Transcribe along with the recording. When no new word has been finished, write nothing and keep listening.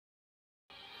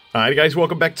Alright guys,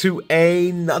 welcome back to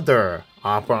another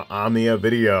Opera Omnia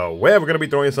video where we're going to be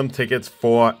throwing some tickets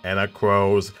for Enna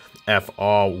Kros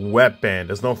FR weapon.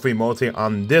 There's no free multi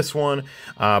on this one,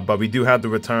 but we do have the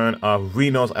return of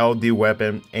Reno's LD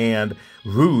weapon and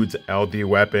Rude's LD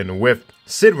weapon, with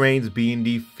Sid Reigns being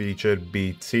the featured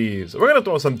BTs. So we're going to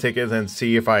throw some tickets and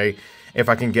see if I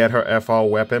can get her FR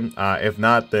weapon. If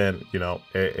not, then, you know,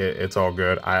 it's all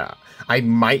good. I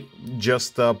might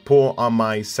just pull on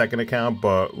my second account,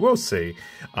 but we'll see.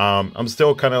 I'm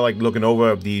still kind of like looking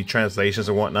over the translations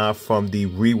and whatnot from the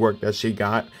rework that she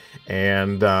got.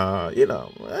 And, you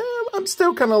know, I'm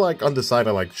still kind of like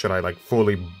undecided, like, should I like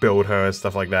fully build her and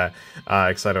stuff like that,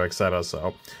 etc, etc.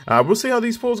 So we'll see how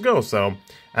these pulls go. So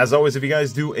as always, if you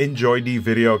guys do enjoy the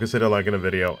video, consider liking the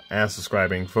video and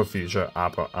subscribing for future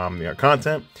Opera Omnia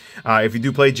content. If you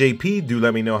do play JP, do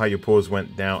let me know how your pulls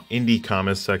went down in the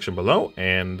comments section below.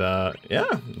 And yeah,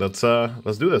 let's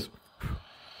do this.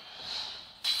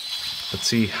 Let's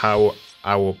see how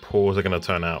our pulls are gonna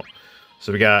turn out.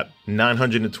 So we got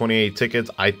 928 tickets.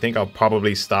 I think I'll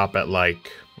probably stop at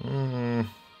like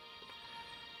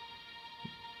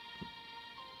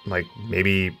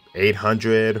maybe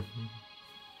 800,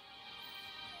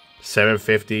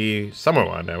 750, somewhere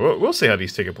around there. We'll see how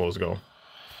these ticket pulls go.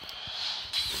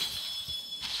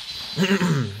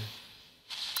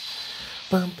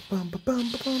 Bum, bum, bum,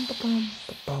 bum, bum, bum,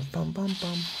 bum, bum, bum,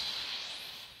 bum.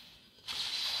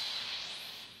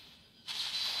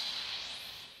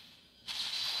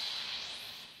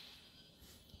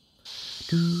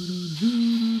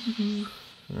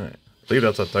 Alright, I believe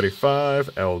that's a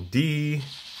 35, LD,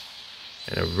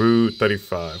 and a Rude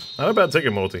 35. Not a bad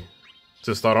ticket multi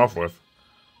to start off with.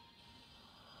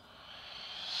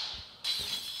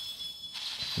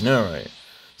 Alright,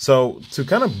 so to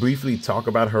kind of briefly talk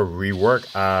about her rework,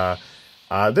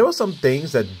 there were some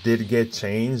things that did get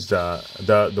changed.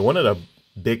 The one of the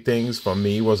big things for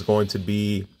me was going to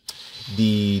be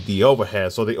the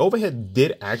overhead. So the overhead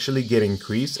did actually get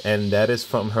increased, and that is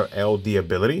from her LD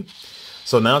ability.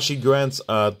 So now she grants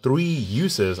 3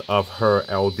 uses of her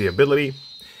LD ability.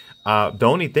 The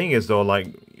only thing is though,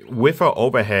 like with her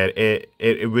overhead, it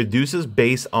reduces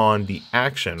based on the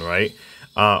action, right?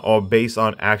 Or based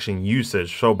on action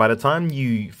usage. So by the time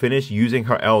you finish using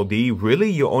her LD, really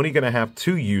you're only gonna have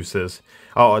 2 uses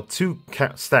or 2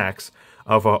 stacks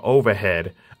of her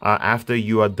overhead after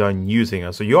you are done using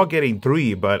her. So you're getting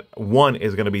 3, but 1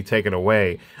 is going to be taken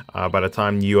away by the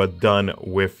time you are done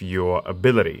with your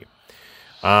ability.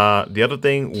 The other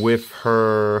thing with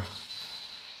her,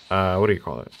 what do you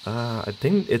call it? I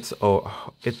think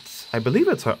I believe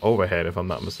it's her overhead, if I'm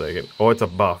not mistaken, or it's a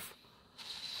buff.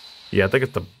 Yeah, I think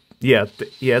it's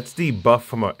it's the buff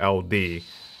from her LD.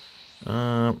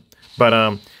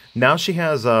 Now she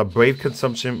has a Brave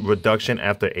consumption reduction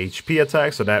after HP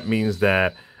attack, so that means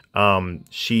that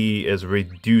she is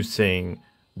reducing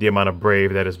the amount of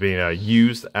Brave that is being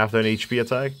used after an HP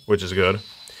attack, which is good.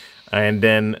 And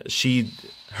then since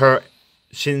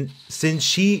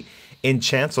she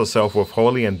enchants herself with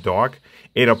Holy and Dark,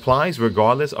 it applies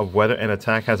regardless of whether an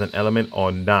attack has an element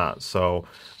or not. So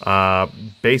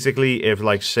basically, if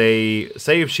like say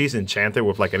if she's enchanted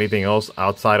with like anything else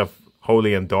outside of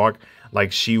Holy and Dark,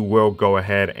 like she will go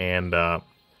ahead and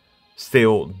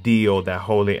still deal that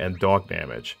Holy and Dark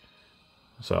damage.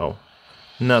 So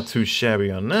not too shabby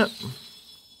on that.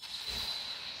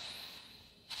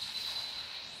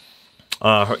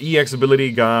 Her EX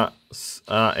ability got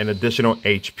an additional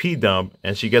HP dump,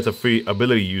 and she gets a free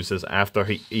ability uses after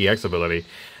her EX ability.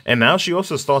 And now she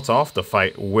also starts off the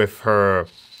fight with her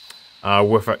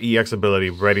EX ability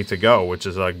ready to go, which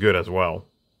is good as well.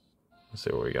 Let's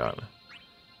see what we got.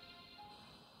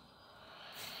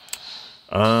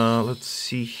 Let's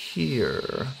see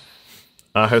here.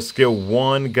 Her skill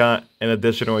 1 got an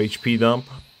additional HP dump.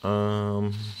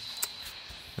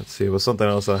 Let's see, what's something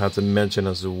else I had to mention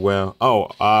as well. Oh,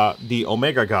 the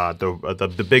Omega God,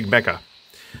 the Big Mecha.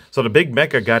 So the Big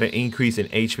Mecha got an increase in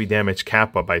HP damage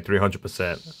kappa by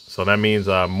 300%. So that means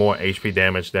more HP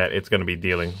damage that it's going to be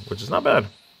dealing, which is not bad.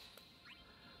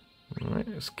 All right,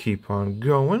 let's keep on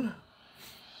going.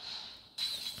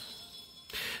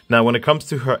 Now, when it comes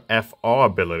to her FR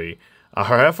ability,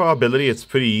 it's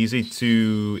pretty easy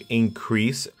to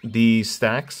increase the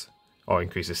stacks. Or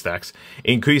increase the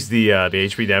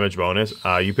HP damage bonus.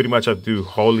 You pretty much have to do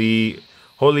Holy,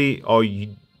 or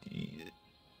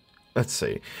let's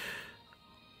see.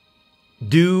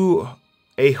 Do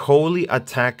a Holy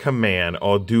attack command,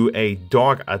 or do a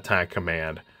Dark attack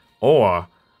command. Or,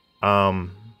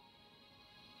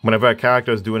 whenever a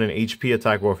character is doing an HP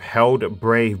attack with held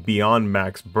Brave beyond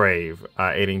max Brave,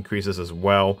 it increases as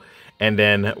well. And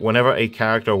then whenever a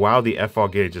character, while the FR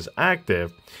gauge is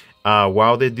active,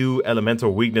 while they do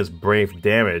elemental weakness brave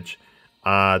damage,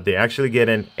 they actually get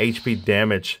an HP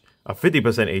damage, a 50%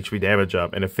 HP damage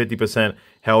up, and a 50%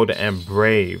 held and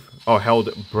brave, or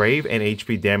held brave and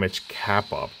HP damage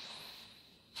cap up.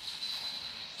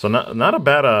 So not a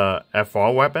bad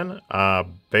FR weapon.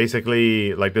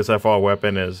 Basically, like, this FR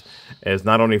weapon is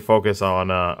not only focused on,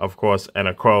 of course,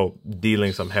 Enna Kros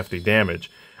dealing some hefty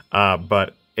damage,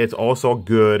 but it's also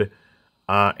good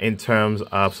in terms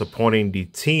of supporting the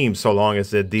team, so long as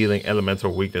they're dealing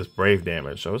elemental weakness brave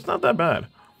damage. So it's not that bad.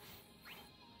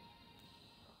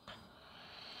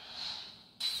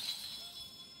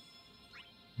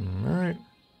 All right.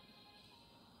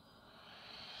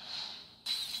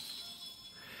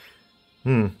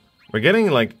 We're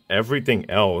getting like everything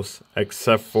else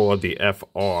except for the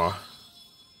FR.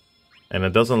 And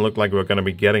it doesn't look like we're going to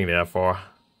be getting the FR,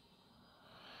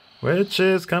 which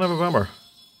is kind of a bummer.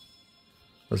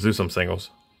 Let's do some singles.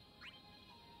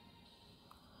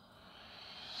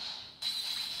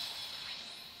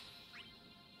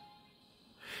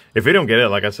 If we don't get it,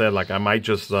 like I said, like I might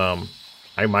just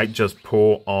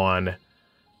pull on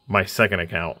my second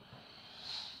account.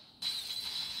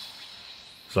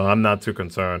 So I'm not too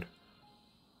concerned,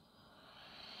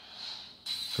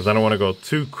 because I don't want to go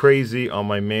too crazy on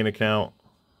my main account.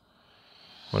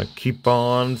 I want to keep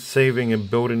on saving and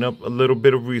building up a little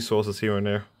bit of resources here and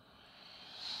there.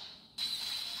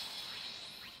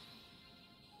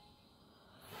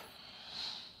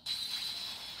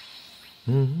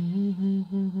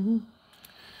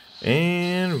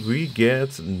 And we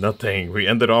get nothing. We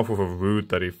ended off with a rude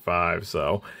 35,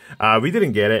 so we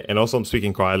didn't get it. And also, I'm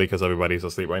speaking quietly because everybody's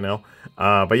asleep right now.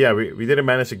 But yeah, we didn't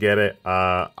manage to get it.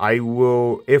 I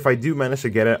will, if I do manage to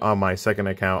get it on my second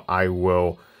account, I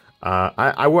will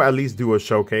at least do a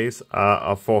showcase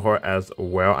for her as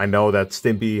well. I know that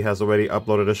Stimpy has already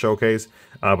uploaded a showcase.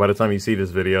 By the time you see this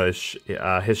video,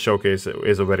 his showcase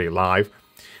is already live.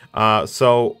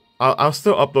 So I'll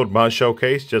still upload my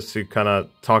showcase just to kind of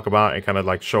talk about and kind of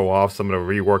like show off some of the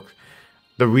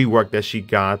rework that she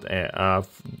got,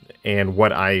 and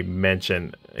what I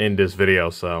mentioned in this video.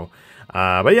 So,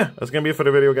 but yeah, that's gonna be it for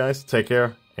the video, guys. Take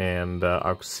care, and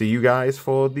I'll see you guys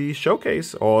for the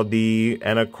showcase or the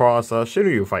Enna Kros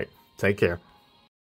Shiryu fight. Take care.